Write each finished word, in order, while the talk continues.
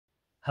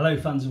Hello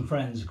fans and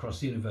friends across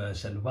the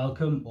universe, and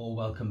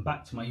welcome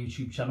back to my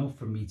YouTube channel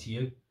from me to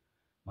you.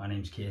 My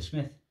name's Keir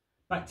Smith,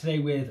 back today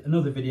with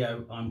another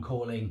video I'm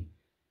calling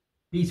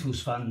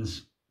Beatles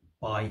Fans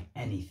Buy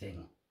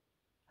Anything.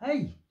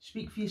 Hey,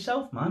 speak for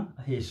yourself man,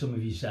 I hear some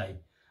of you say.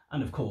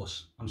 And of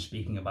course I'm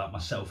speaking about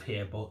myself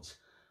here, but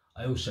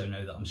I also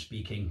know that I'm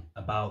speaking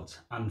about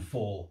and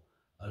for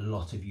a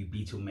lot of you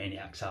Beatle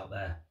maniacs out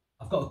there.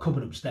 I've got a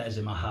cupboard upstairs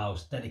in my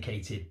house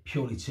dedicated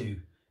purely to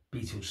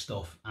Beatles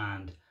stuff,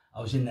 and I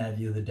was in there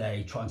the other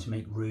day trying to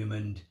make room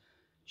and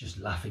just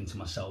laughing to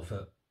myself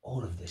at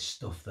all of this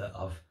stuff that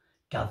I've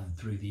gathered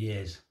through the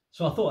years.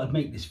 So I thought I'd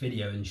make this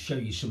video and show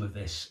you some of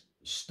this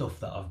stuff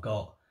that I've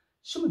got.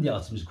 Some of the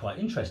items are quite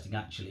interesting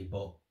actually,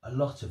 but a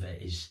lot of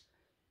it is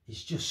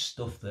just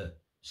stuff that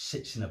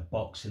sits in a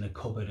box in a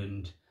cupboard,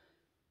 and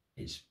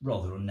it's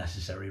rather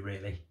unnecessary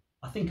really.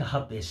 I think I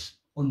had this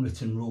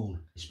unwritten rule,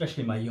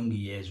 especially in my younger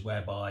years,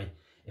 whereby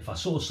if I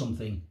saw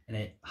something and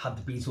it had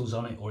the Beatles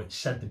on it or it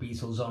said the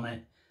Beatles on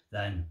it,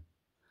 then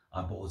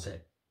I bought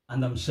it.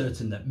 And I'm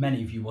certain that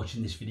many of you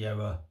watching this video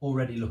are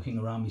already looking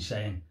around me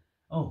saying,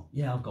 oh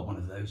yeah, I've got one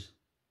of those.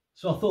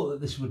 So I thought that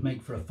this would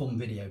make for a fun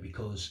video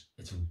because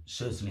it'll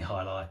certainly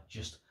highlight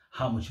just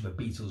how much of a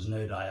Beatles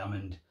nerd I am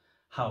and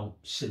how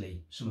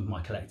silly some of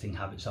my collecting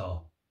habits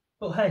are.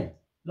 But hey,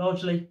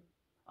 largely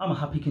I'm a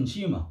happy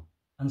consumer.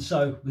 And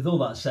so with all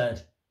that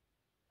said,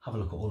 have a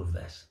look at all of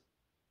this.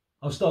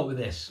 I'll start with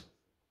this.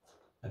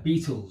 A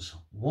Beatles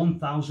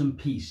 1,000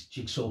 piece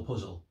jigsaw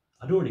puzzle.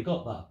 I'd already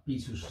got that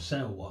Beatles for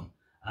sale one,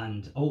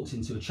 and I walked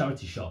into a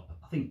charity shop,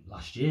 I think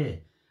last year,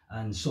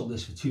 and saw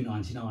this for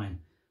 £2.99.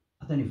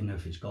 I don't even know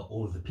if it's got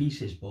all of the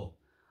pieces, but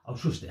I'll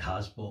trust it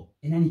has. But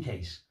in any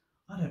case,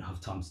 I don't have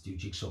time to do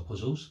jigsaw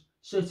puzzles,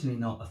 certainly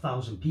not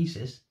 1,000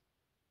 pieces.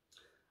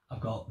 I've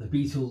got the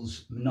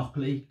Beatles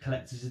Monopoly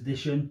Collector's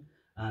Edition,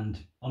 and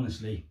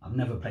honestly, I've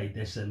never played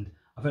this, and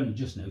I've only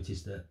just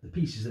noticed that the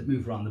pieces that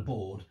move around the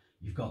board,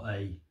 you've got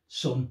a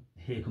sun,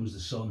 here comes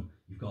the sun,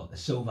 you've got a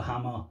silver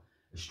hammer,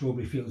 a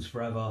Strawberry Fields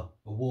Forever,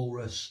 a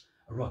walrus,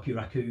 a Rocky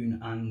Raccoon,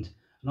 and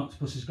an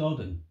Octopus's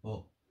Garden.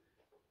 But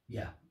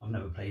yeah, I've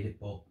never played it,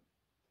 but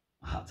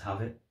I had to have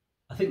it.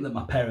 I think that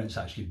my parents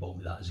actually bought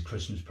me that as a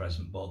Christmas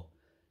present, but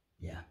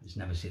yeah, it's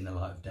never seen the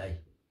light of day.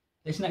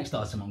 This next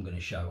item I'm going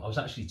to show, I was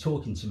actually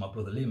talking to my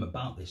brother Liam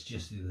about this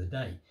just the other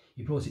day.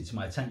 He brought it to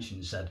my attention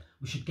and said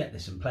we should get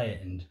this and play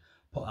it and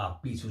put our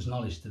Beatles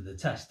knowledge to the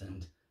test,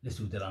 and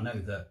little did I know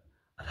that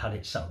I'd had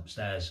it sat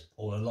upstairs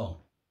all along.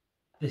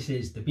 This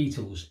is the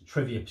Beatles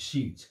Trivia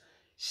Pursuit,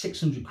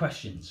 600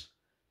 questions.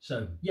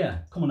 So yeah,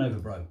 come on over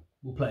bro,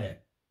 we'll play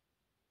it.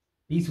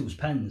 Beatles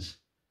pens,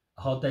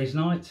 A Hard Day's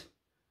Night,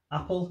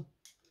 Apple,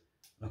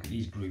 look at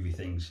these groovy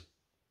things,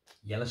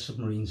 Yellow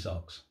Submarine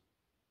socks.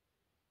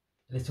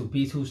 A little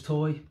Beatles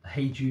toy, a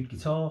Hey Jude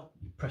guitar,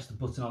 you press the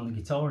button on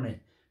the guitar and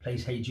it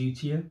plays Hey Jude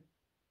to you.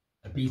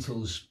 A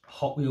Beatles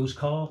Hot Wheels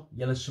car,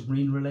 Yellow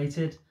Submarine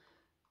related,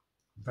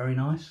 very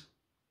nice.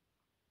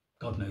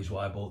 God knows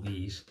why I bought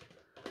these.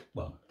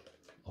 Well,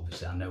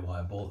 obviously I know why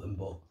I bought them,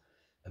 but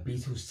a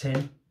Beatles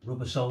tin,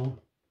 rubber sole,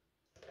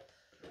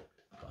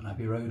 got an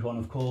Abbey Road one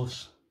of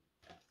course,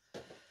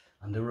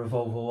 and a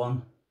revolver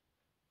one.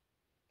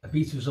 A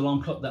Beatles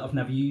alarm clock that I've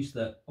never used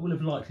that I will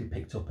have likely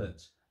picked up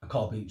at a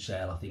car boot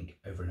sale. I think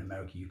over in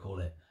America you call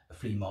it a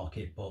flea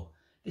market, but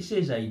this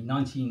is a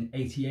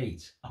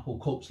 1988 Apple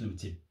Corps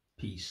Limited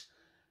piece.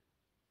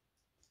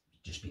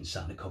 Just been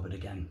sat in the cupboard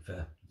again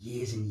for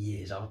years and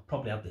years. I've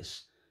probably had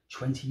this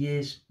 20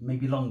 years,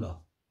 maybe longer.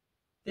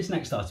 This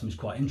next item is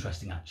quite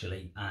interesting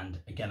actually, and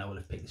again I will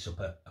have picked this up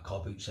at a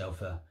car boot sale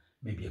for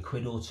maybe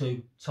 £1 or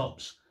 £2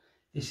 tops.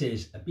 This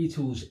is a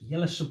Beatles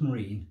Yellow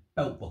Submarine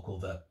belt buckle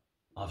that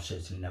I've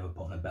certainly never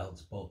put on a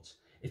belt, but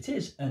it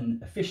is an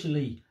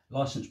officially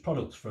licensed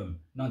product from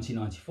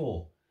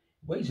 1994.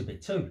 It weighs a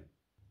bit too.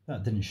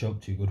 That didn't show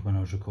up too good when I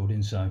was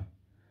recording, so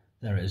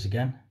there it is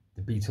again.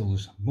 The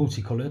Beatles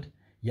multicoloured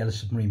Yellow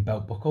Submarine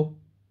belt buckle,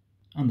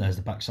 and there's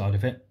the back side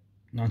of it.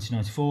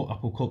 1994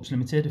 Apple Corps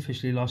Limited,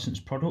 officially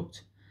licensed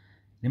product.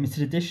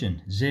 Limited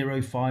edition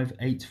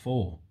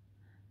 0584.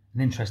 An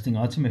interesting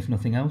item if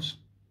nothing else.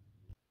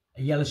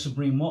 A Yellow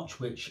Submarine watch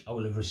which I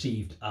will have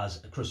received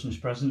as a Christmas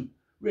present.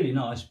 Really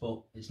nice,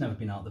 but it's never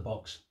been out of the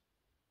box.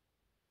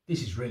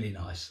 This is really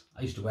nice.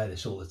 I used to wear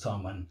this all the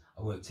time when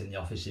I worked in the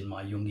office in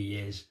my younger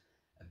years.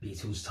 A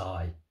Beatles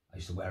tie. I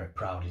used to wear it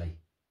proudly.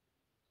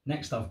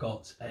 Next I've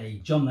got a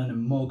John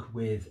Lennon mug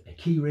with a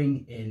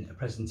keyring in a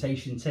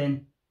presentation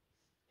tin.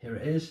 Here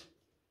it is.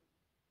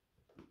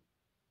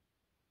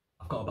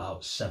 I've got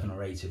about 7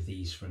 or 8 of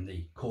these from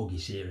the Corgi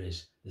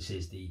series. This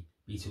is the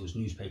Beatles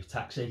newspaper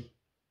taxi.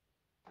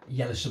 A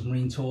Yellow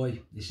Submarine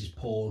toy. This is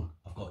Paul.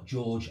 I've got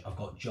George. I've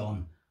got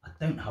John. I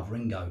don't have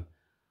Ringo.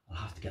 I'll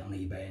have to get on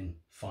eBay and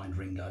find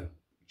Ringo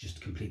just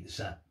to complete the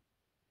set.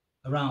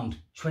 Around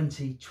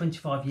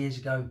 25 years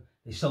ago,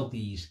 they sold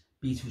these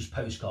Beatles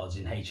postcards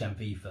in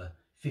HMV for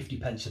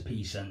 50p a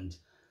piece, and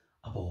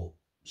I bought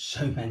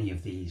so many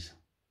of these.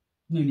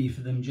 No need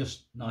for them,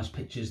 just nice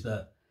pictures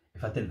that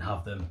if I didn't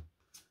have them,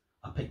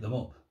 I'd pick them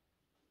up.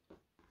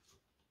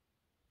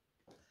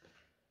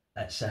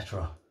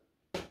 etc.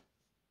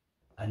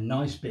 A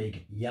nice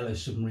big yellow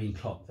submarine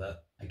clock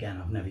that,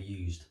 again, I've never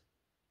used.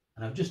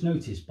 And I've just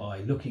noticed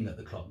by looking at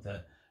the clock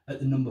that at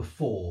the number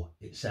 4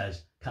 it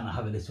says, "Can I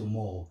have a little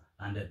more?"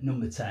 And at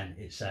number 10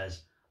 it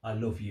says, "I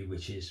love you,"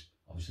 which is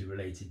obviously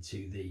related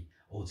to the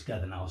All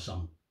Together Now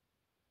song.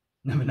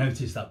 Never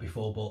noticed that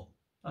before, but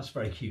that's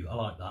very cute. I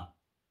like that.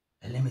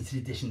 A limited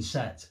edition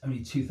set,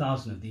 only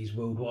 2,000 of these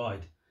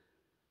worldwide.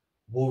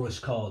 Walrus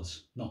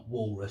cards, not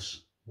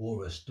walrus,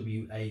 walrus,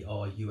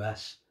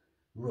 W-A-R-U-S,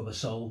 rubber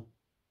sole.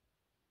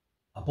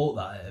 I bought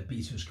that at a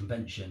Beatles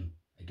convention,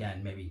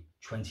 again, maybe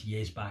 20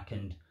 years back,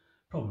 and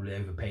probably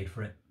overpaid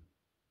for it.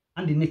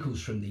 Andy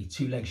Nichols from the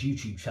Two Legs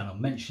YouTube channel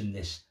mentioned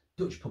this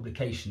Dutch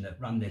publication that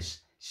ran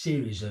this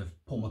series of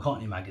Paul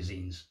McCartney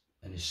magazines.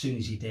 And as soon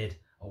as he did,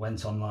 I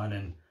went online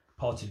and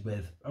parted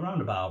with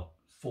around about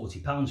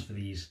 £40 for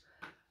these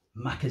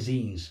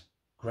magazines.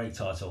 Great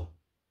title.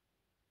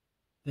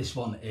 This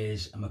one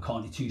is a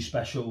McCartney 2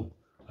 special.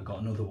 I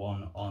got another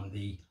one on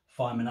the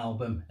Fireman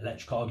album,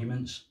 Electric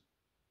Arguments.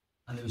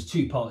 And there was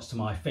 2 parts to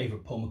my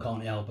favourite Paul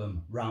McCartney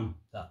album, Ram,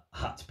 that I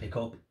had to pick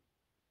up.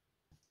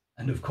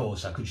 And of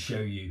course I could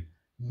show you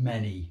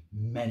many,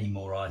 many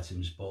more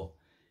items, but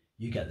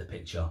you get the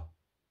picture.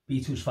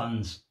 Beatles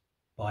fans,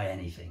 buy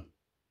anything.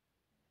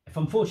 If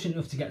I'm fortunate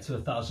enough to get to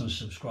 1,000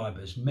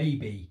 subscribers,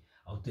 maybe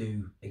I'll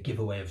do a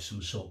giveaway of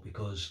some sort,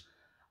 because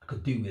I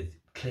could do with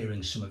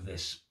clearing some of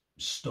this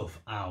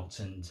stuff out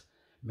and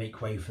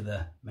make way for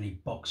the many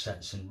box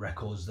sets and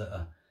records that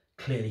are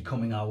clearly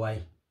coming our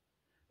way.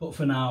 But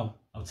for now,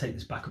 I'll take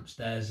this back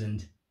upstairs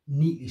and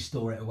neatly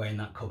store it away in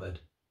that cupboard.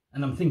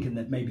 And I'm thinking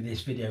that maybe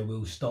this video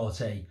will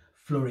start a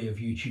flurry of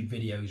YouTube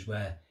videos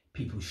where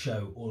people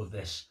show all of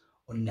this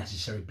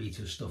unnecessary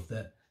Beatles stuff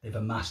that they've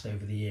amassed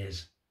over the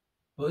years.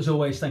 But as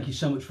always, thank you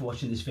so much for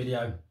watching this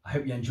video. I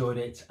hope you enjoyed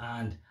it,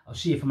 and I'll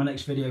see you for my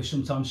next video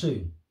sometime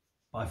soon.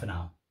 Bye for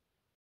now.